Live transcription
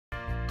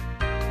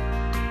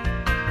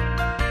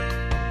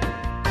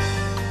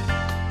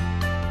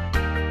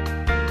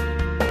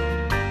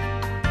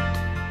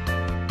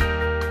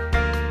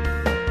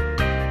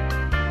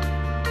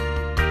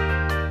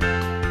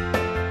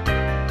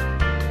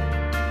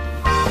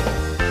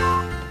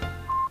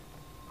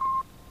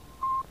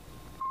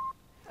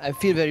I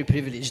feel very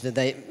privileged that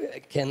I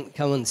can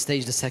come on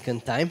stage the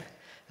second time.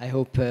 I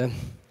hope you're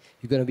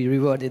going to be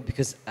rewarded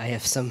because I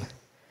have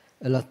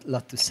a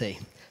lot to say.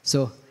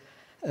 So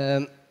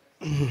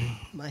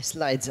my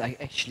slides are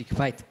actually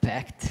quite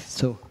packed,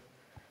 so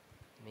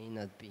may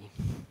not be.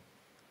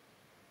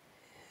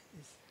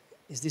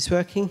 Is this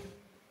working? The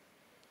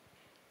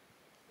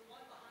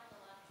one behind the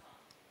laptop.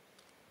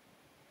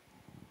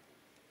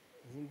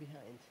 Is it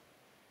behind?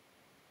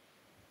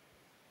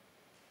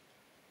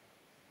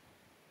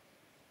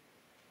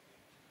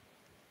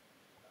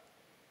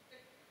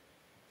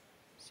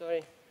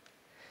 Sorry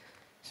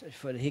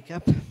for the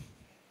hiccup.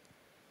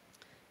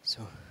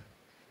 So I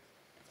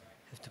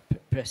have to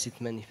press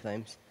it many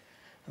times.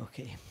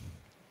 Okay.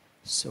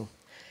 So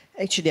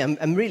actually,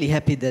 I'm really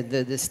happy that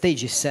the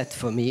stage is set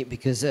for me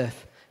because of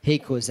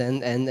Heiko's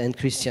and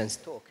Christian's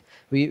talk.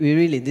 We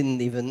really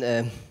didn't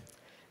even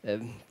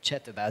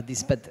chat about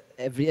this, but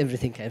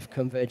everything kind of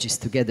converges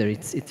together.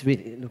 It's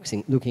really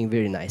looking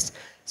very nice.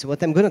 So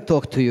what I'm going to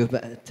talk to you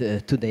about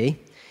today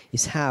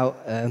is how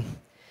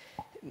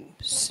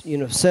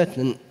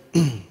certain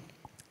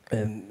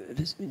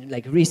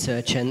like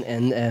research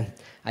and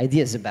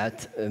ideas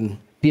about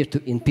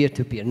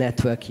peer-to-peer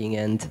networking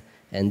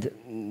and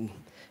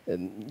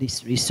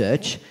this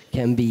research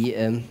can be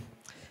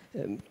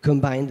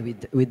combined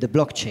with the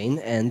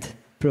blockchain and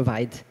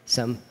provide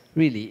some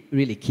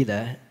really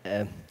killer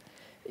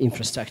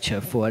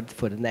infrastructure for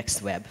the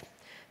next web.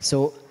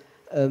 So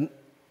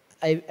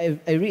I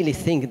really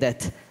think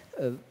that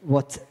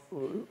what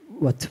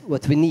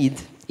we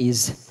need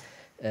is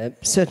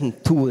certain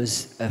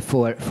tools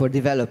for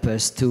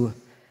developers to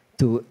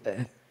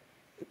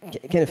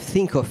kind of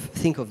think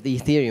of the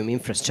Ethereum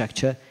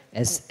infrastructure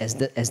as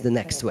the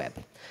next web.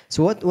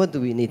 So what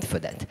do we need for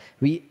that?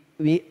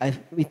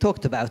 We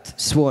talked about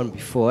Swarm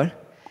before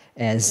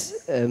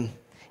as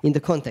in the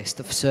context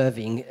of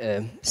serving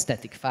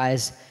static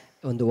files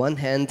on the one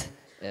hand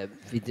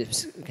with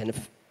this kind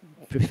of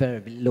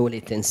preferably low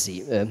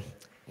latency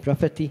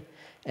property,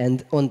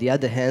 and on the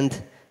other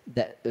hand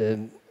that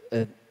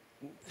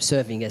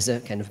serving as a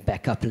kind of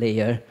backup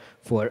layer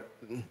for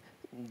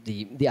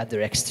the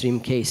other extreme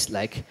case,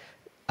 like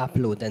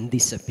upload and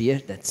disappear.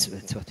 That's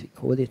what we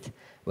call it,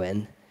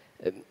 when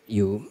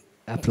you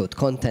upload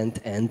content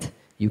and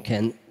you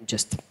can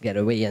just get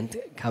away and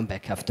come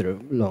back after a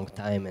long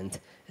time and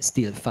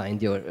still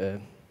find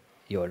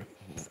your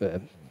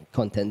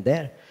content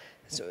there.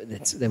 So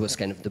that was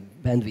kind of the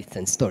bandwidth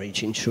and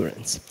storage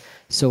insurance.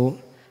 So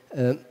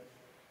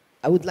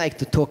I would like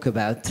to talk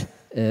about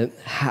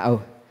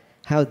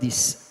how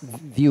this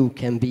view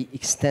can be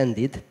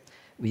extended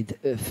with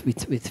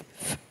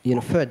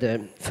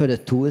further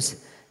tools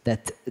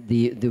that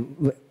the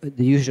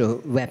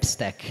usual web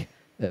stack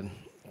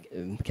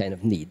kind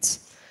of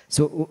needs.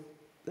 So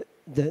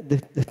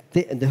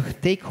the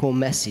take-home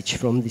message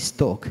from this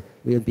talk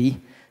will be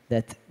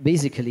that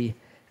basically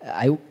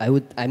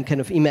I'm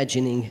kind of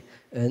imagining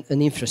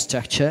an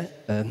infrastructure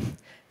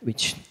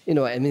which,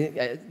 I mean,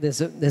 there's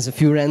a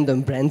few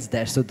random brands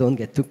there, so don't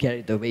get too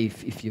carried away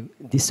if you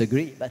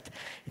disagree. But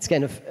it's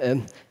kind of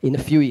in a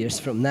few years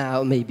from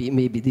now,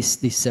 maybe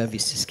these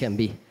services can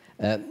be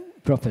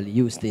properly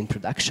used in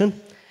production.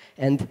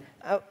 And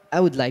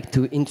I would like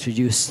to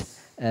introduce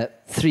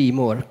 3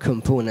 more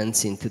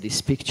components into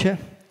this picture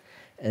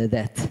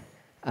that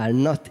are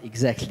not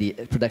exactly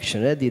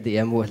production ready. They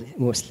are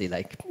mostly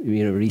like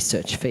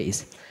research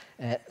phase.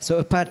 So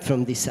apart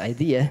from this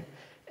idea,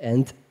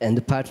 and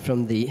apart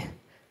from the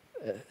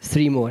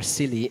 3 more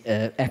silly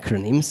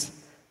acronyms,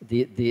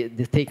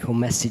 the take-home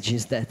message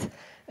is that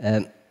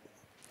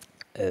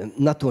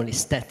not only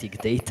static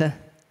data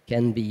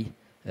can be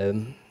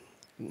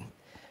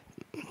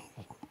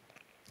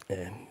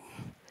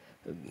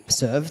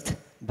served,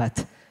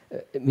 but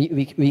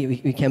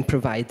we can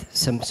provide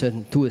some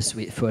certain tools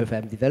for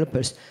web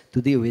developers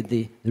to deal with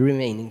the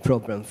remaining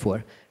problem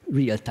for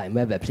real-time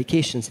web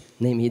applications,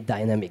 namely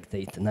dynamic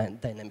data,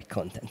 dynamic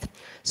content.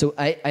 So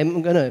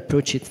I'm going to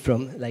approach it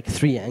from like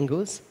 3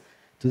 angles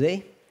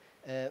today.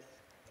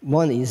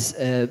 One is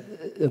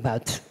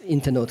about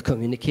internode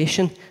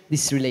communication.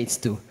 This relates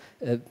to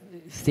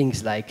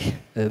things like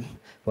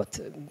what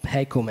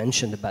Heiko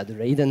mentioned about the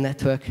radar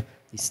network,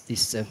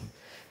 the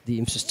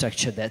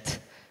infrastructure that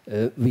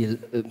will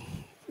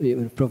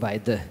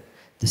provide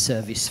the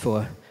service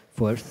for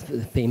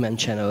the payment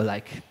channel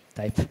like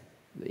type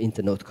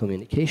internode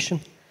communication.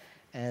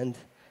 And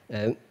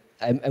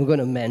I'm going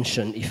to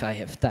mention, if I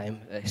have time,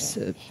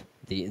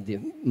 the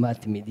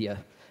multimedia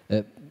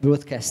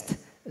broadcast,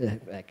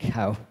 like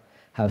how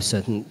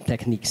certain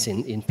techniques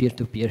in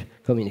peer-to-peer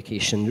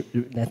communication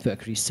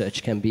network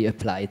research can be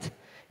applied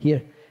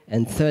here.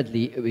 And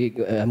thirdly,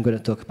 I'm going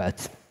to talk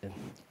about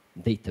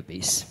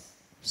database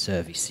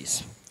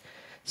services.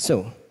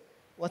 So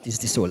what is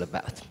this all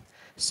about?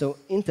 So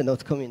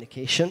internode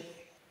communication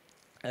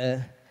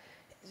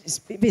is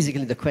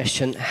basically the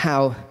question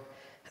how,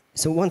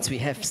 so once we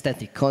have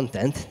static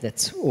content,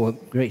 that's all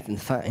great and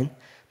fine,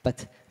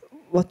 but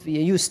what we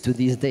are used to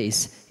these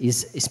days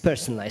is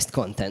personalized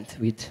content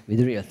with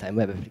real-time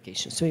web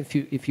applications. So if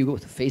you go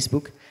to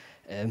Facebook,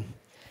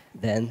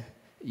 then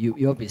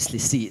you obviously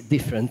see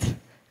different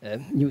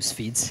news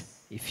feeds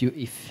if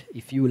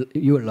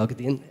you're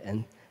logged in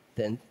and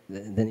than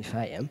if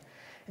I am,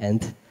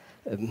 and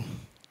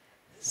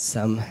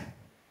some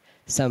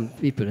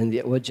people in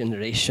the old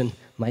generation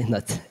might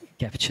not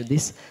capture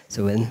this.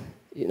 So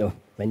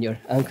when your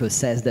uncle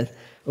says that,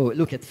 oh,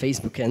 look at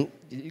Facebook and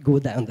go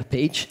down the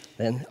page,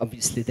 then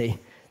obviously they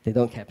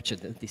don't capture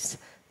that this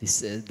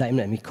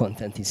dynamic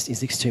content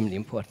is extremely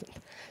important.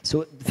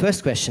 So the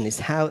first question is,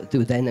 how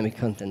do dynamic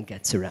content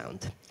gets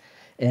around?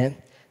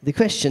 The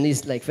question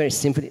is like very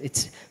simple.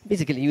 It's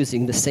basically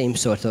using the same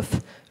sort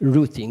of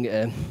routing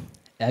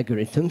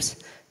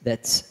algorithms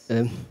that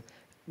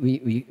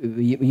we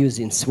use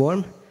in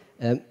Swarm.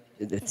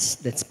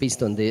 That's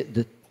based on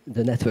the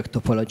network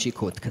topology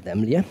called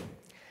Kademlia.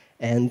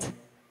 And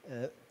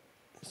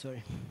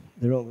sorry,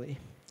 the wrong way.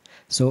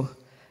 So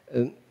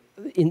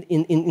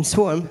in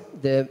Swarm,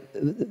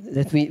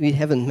 that we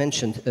haven't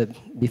mentioned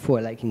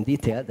before, like in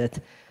detail, that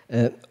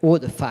all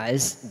the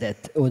files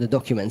all the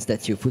documents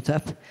that you put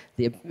up,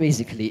 they're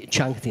basically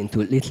chunked into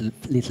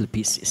little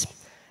pieces.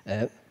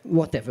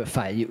 Whatever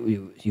file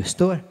you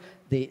store,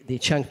 they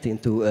chunked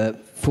into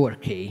 4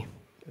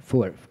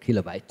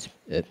 kilobyte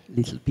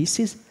little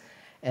pieces,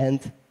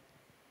 and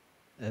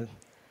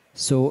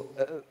so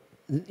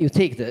you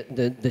take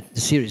the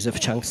series of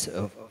chunks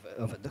of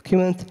a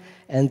document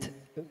and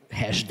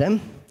hash them.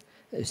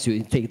 So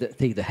you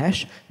take the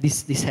hash.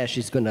 This hash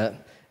is going to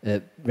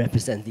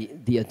represent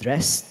the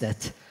address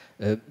that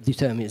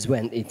determines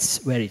where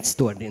it's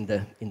stored in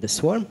the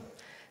swarm.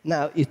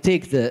 Now you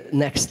take the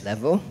next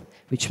level,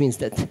 which means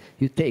that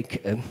you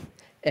take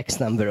X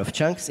number of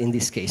chunks, in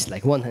this case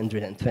like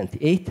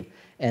 128,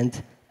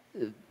 and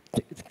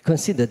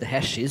consider the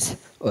hashes,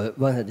 or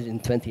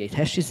 128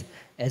 hashes,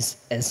 as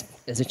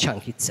a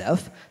chunk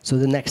itself. So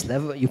the next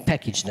level, you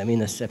package them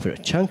in a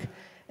separate chunk,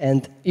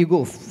 and you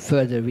go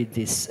further with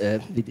this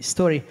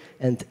story,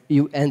 and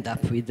you end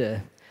up with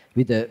a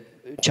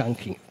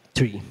chunking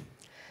tree.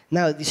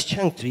 Now this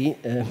chunk tree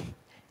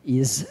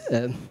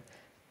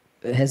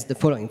has the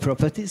following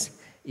properties.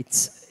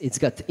 It's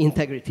got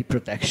integrity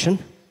protection,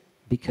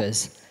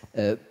 because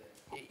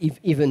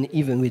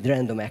even with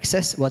random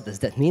access, what does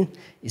that mean?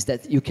 Is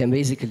that you can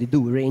basically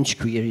do range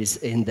queries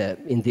in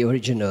the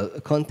original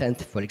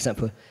content. For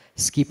example,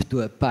 skip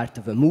to a part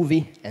of a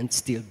movie and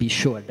still be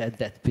sure that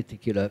that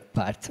particular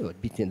part or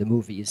bit in the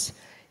movie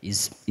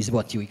is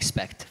what you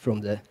expect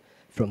from the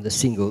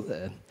single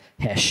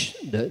hash,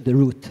 the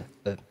root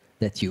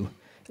that you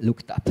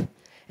looked up.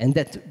 And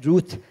that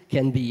root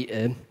can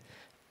be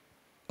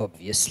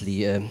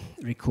obviously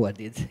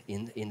recorded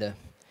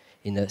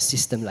in a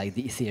system like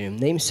the Ethereum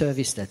name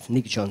service that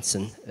Nick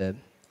Johnson of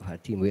our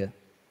team will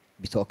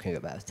be talking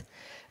about.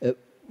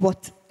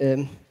 What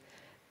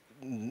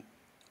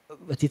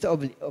it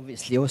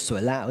obviously also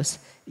allows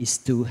is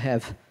to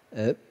have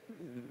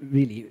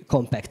really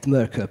compact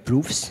Merkle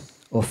proofs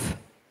of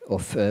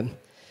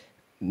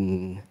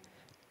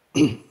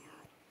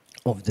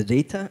the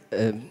data,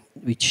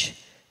 which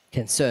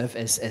can serve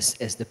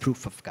as the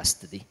proof of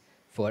custody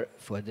for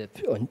the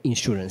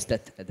insurance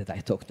that I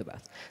talked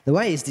about. Now,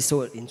 why is this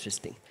all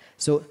interesting?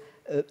 So,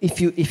 if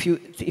you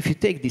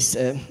take this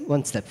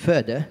one step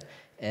further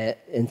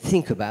and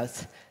think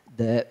about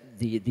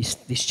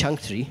this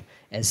chunk tree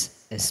as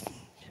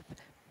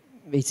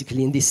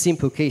basically in this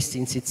simple case,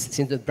 since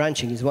the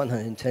branching is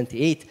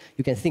 128,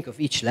 you can think of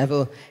each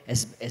level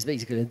as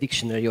basically a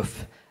dictionary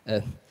of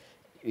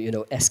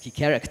ASCII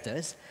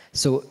characters.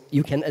 So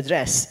you can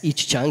address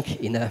each chunk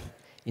in a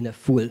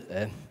full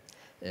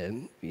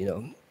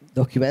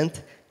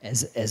document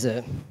as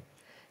a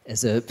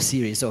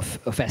series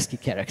of ASCII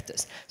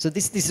characters. So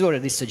this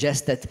already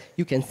suggests that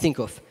you can think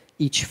of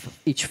each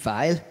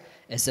file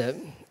as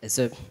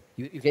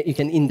you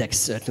can index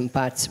certain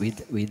parts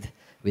with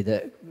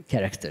a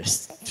character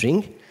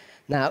string.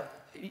 Now,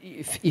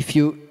 if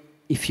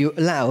you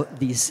allow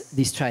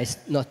these tries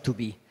not to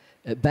be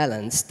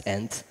balanced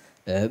and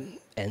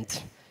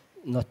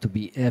not to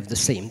have the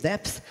same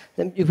depth,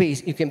 then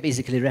you can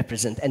basically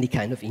represent any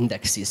kind of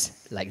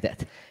indexes like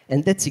that.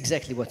 And that's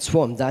exactly what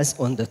Swarm does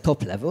on the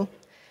top level,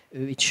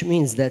 which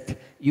means that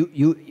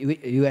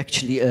you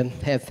actually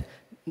have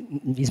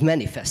these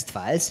manifest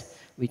files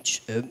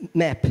which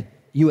map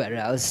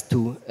URLs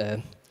to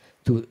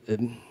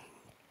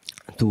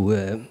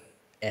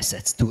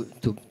assets,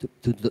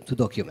 to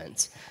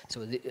documents.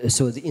 So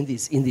in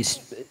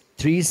these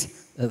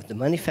trees of the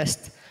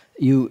manifest,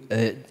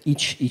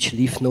 each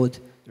leaf node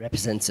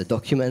represents a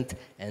document,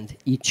 and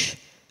each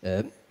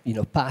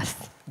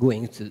path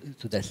going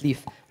to that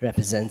leaf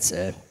represents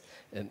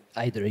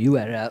either a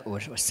URL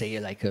or say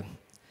like a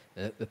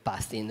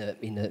path in a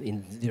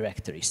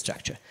directory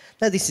structure.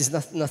 Now this is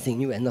nothing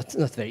new and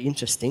not very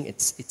interesting.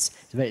 It's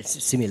very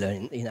similar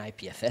in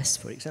IPFS,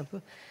 for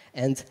example.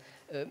 And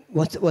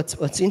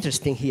what's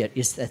interesting here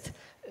is that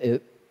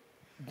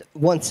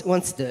once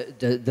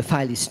the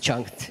file is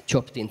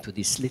chopped into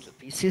these little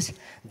pieces,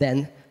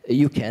 then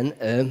you can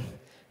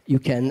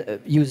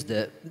use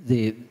the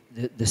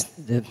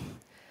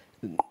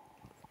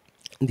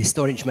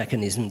storage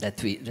mechanism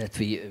that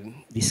we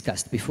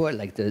discussed before,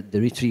 like the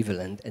retrieval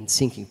and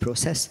syncing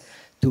process,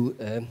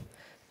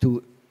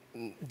 to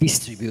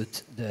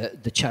distribute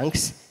the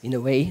chunks in a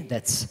way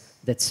that's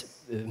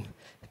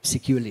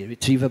securely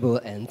retrievable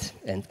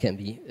and can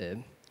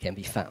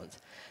be found.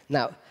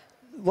 Now,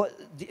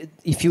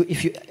 if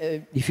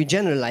you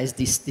generalize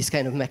this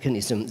kind of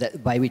mechanism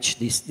by which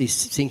this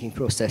syncing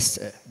process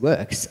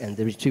works and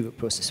the retrieval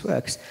process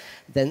works,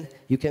 then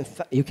you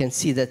can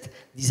see that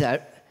these are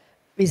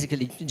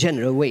basically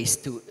general ways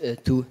to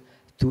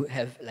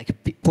have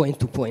like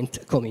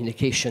point-to-point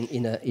communication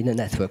in a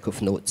network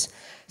of nodes.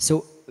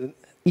 So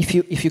if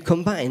you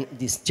combine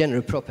this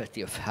general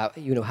property of how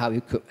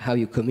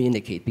you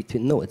communicate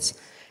between nodes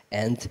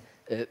and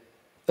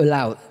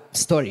allow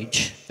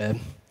storage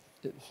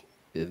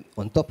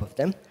on top of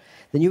them,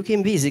 then you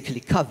can basically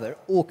cover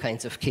all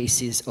kinds of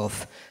cases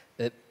of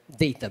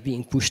data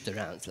being pushed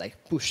around, like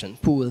push and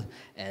pull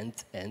and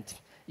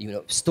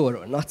store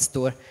or not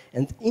store.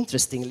 And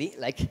interestingly,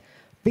 like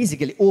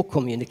basically all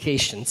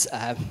communications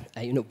are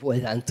boil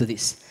down to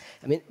this.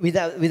 I mean,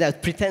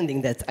 without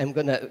pretending that I'm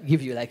going to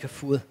give you like a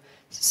full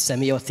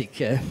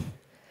semiotic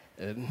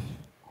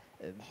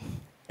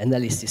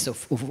analysis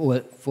of all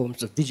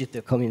forms of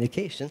digital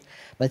communication,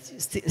 but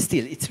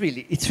still, it's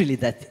really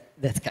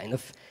that kind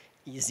of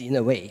easy in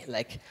a way.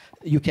 Like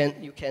you can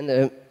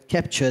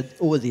capture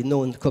all the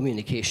known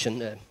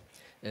communication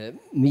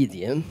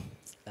medium,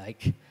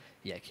 like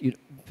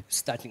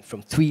starting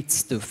from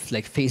tweets to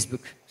like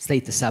Facebook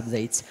status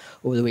updates,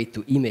 all the way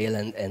to email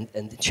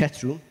and the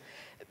chat room.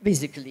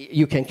 Basically,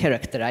 you can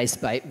characterize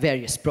by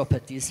various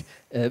properties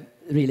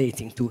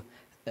relating to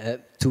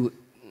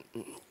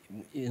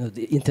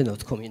the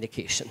internet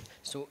communication.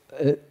 So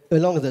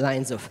along the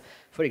lines of,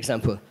 for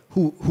example,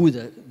 who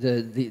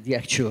the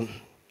actual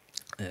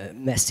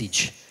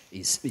message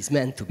is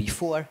meant to be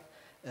for,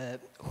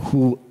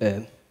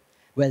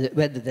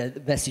 whether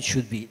the message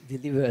should be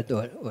delivered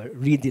or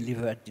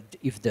re-delivered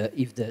if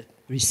the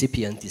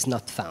recipient is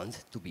not found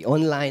to be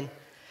online.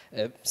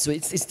 So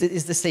it's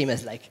the same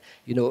as like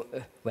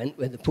when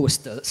the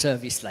postal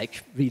service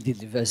like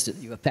re-delivers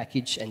your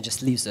package and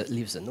just leaves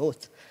a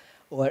note,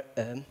 or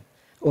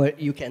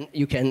you can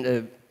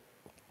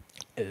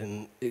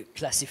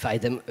classify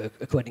them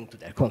according to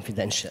their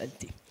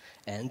confidentiality,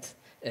 and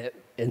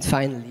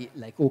finally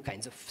like all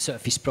kinds of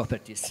surface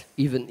properties,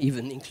 even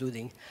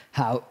including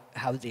how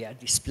they are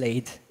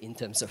displayed in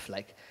terms of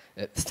like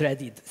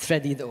threaded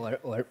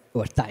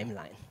or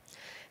timeline.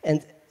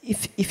 And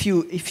if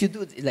you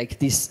do like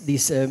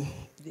these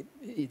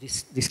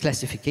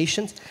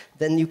classifications,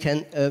 then you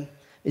can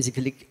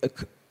basically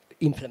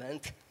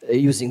implement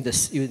using the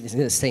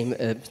same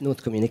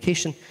node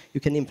communication. You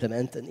can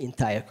implement an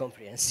entire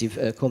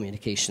comprehensive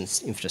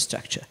communications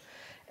infrastructure.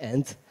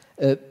 And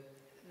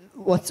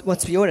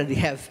what we already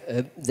have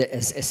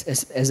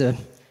as a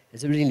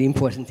really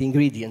important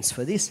ingredients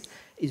for this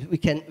is we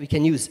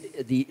can use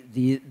the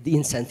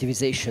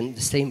incentivization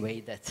the same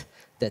way that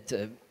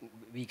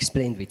we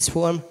explained with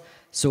Swarm.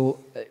 So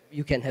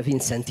you can have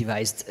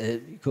incentivized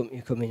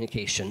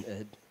communication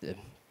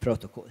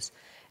protocols,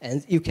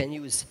 and you can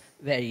use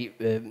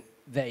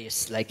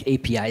various like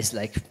APIs,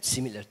 like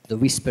similar to the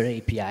Whisper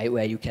API,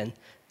 where you can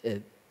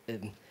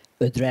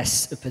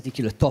address a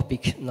particular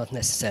topic, not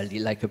necessarily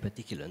like a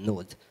particular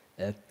node.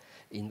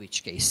 In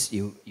which case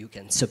you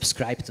can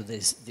subscribe to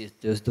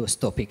those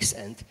topics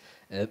and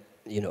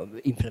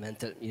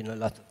implement a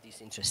lot of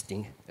these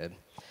interesting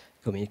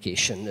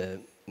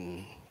communication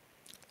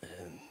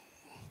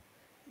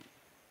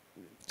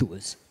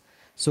tools.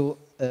 So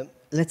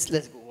let's go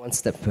one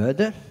step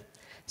further.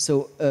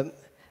 So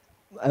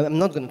I'm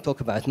not going to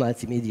talk about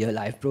multimedia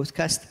live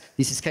broadcast.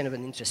 This is kind of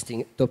an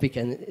interesting topic,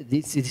 and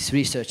this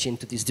research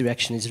into this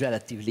direction is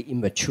relatively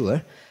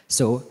immature.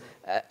 So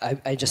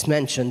I just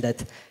mentioned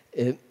that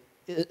a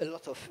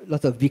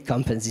lot of big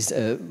companies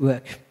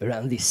work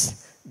around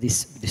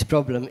this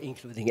problem,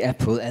 including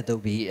Apple,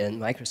 Adobe,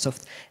 and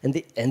Microsoft,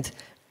 and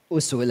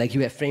also like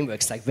you have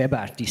frameworks like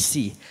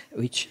WebRTC,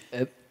 which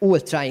all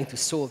trying to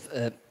solve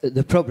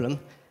the problem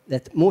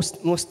that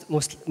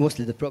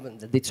mostly the problem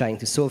that they're trying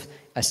to solve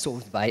are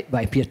solved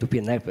by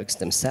peer-to-peer networks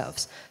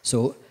themselves.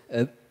 So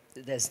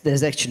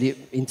there's actually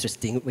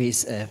interesting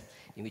ways in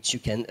which you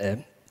can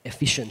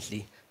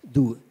efficiently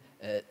do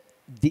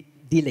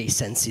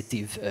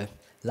delay-sensitive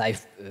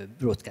live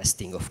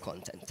broadcasting of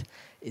content.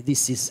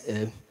 This is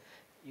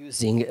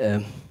using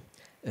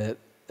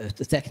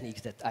the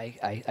technique that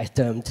I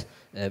termed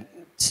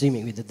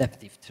streaming with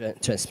adaptive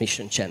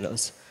transmission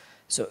channels.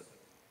 So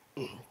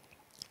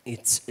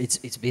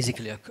it's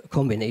basically a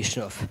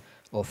combination of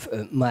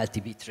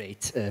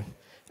multi-bitrate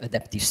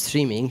adaptive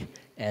streaming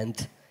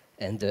and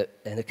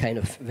a kind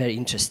of very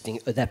interesting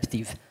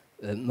adaptive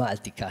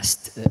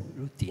multicast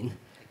routine,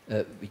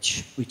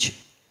 which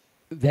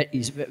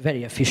is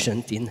very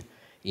efficient in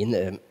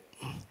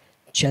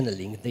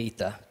channeling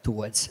data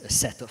towards a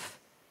set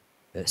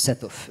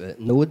of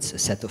nodes, a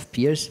set of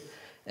peers,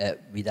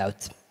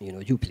 without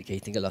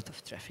duplicating a lot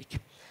of traffic.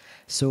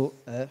 So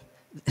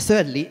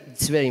thirdly,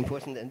 it's very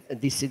important,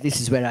 and this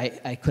is where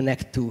I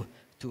connect to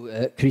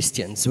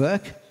Christian's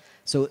work.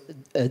 So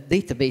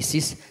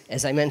databases,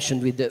 as I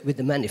mentioned with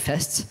the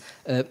manifests,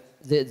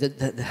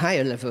 the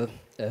higher level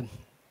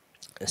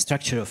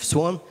structure of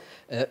Swarm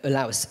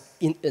allows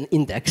an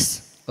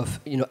index of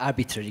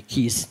arbitrary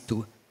keys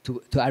to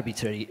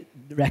arbitrary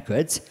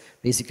records,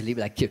 basically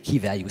like a key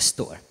value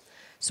store.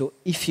 So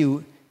if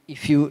you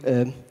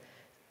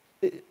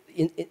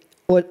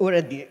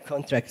already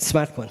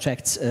smart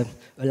contracts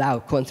allow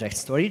contract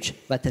storage,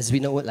 but as we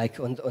know, like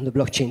on the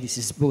blockchain, this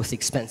is both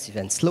expensive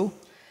and slow,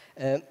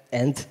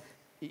 and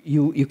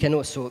you can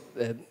also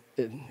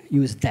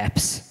use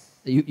dApps.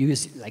 You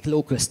use like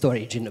local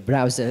storage in a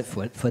browser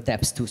for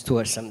dApps to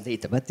store some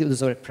data, but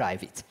those are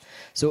private.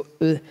 So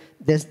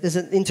there's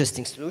an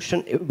interesting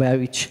solution by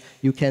which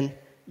you can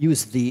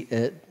use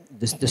the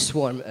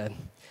Swarm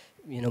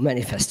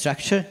manifest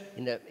structure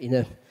in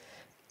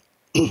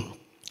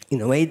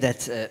a way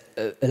that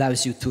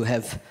allows you to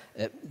have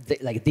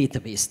like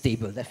database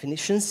table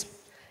definitions.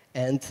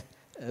 And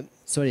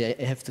sorry,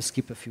 I have to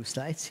skip a few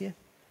slides here.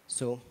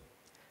 So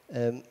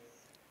the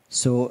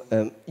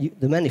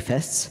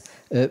manifests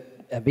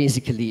are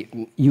basically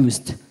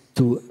used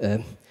to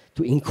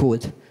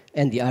encode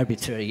any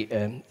arbitrary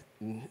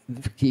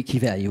key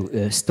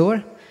value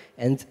store,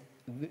 and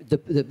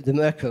the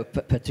Merkle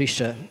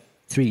Patricia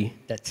tree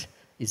that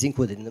is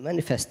encoded in the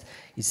manifest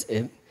is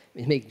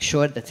making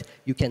sure that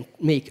you can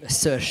make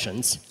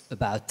assertions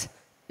about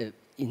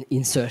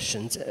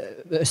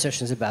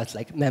assertions about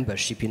like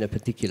membership in a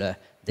particular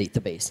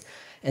database.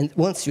 And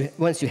once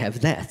you have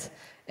that,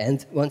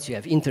 and once you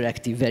have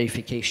interactive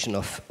verification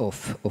of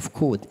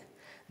code,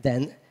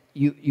 then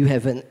you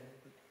have an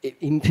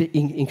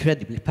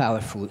incredibly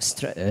powerful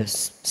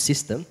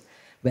system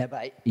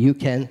whereby you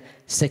can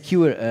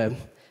secure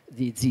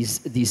these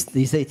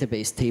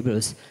database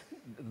tables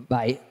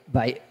by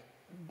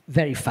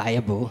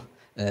verifiable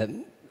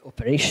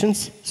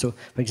operations. So,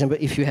 for example,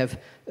 if you have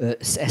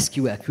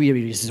SQL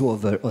query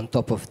resolver on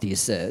top of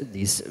these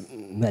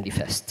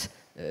manifest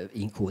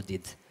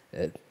encoded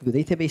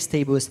database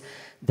tables,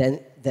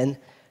 then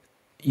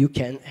you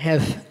can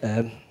have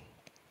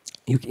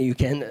you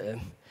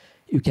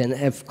can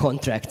have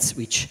contracts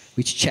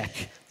which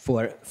check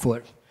for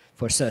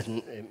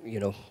certain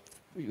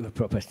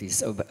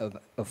properties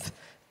of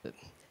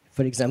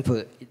for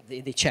example,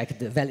 they check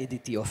the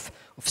validity of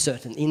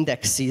certain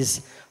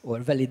indexes or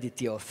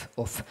validity of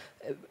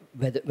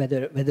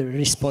whether a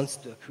response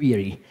to a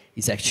query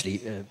is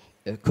actually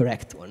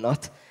correct or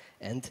not,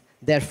 and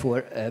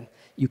therefore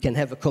you can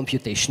have a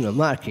computational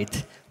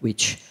market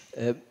which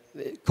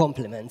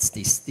complements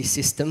this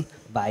system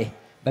by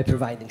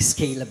providing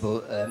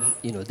scalable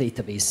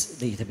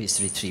database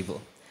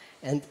retrieval.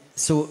 And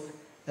so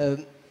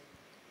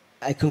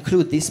I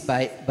conclude this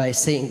by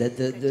saying that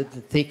the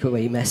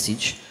takeaway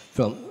message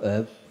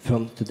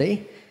from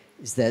today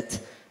is that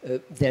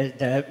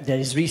there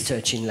is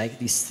research in like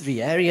these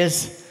three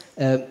areas,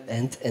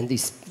 and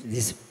these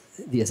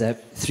are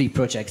three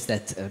projects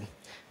that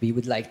we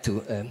would like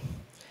to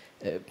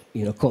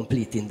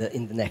complete in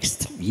the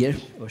next year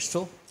or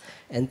so.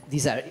 And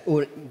these are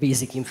all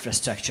basic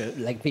infrastructure,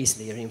 like base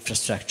layer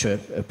infrastructure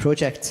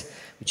projects,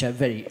 which are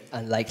very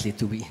unlikely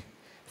to be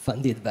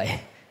funded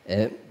by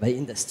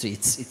industry.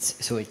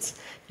 So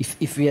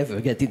if we ever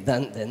get it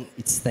done, then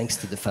it's thanks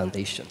to the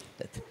foundation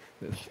that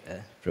will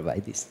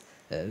provide this,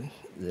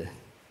 the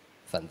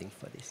funding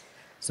for this.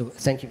 So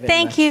thank you very much.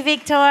 Thank you,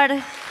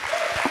 Viktor.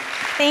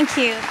 Thank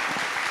you.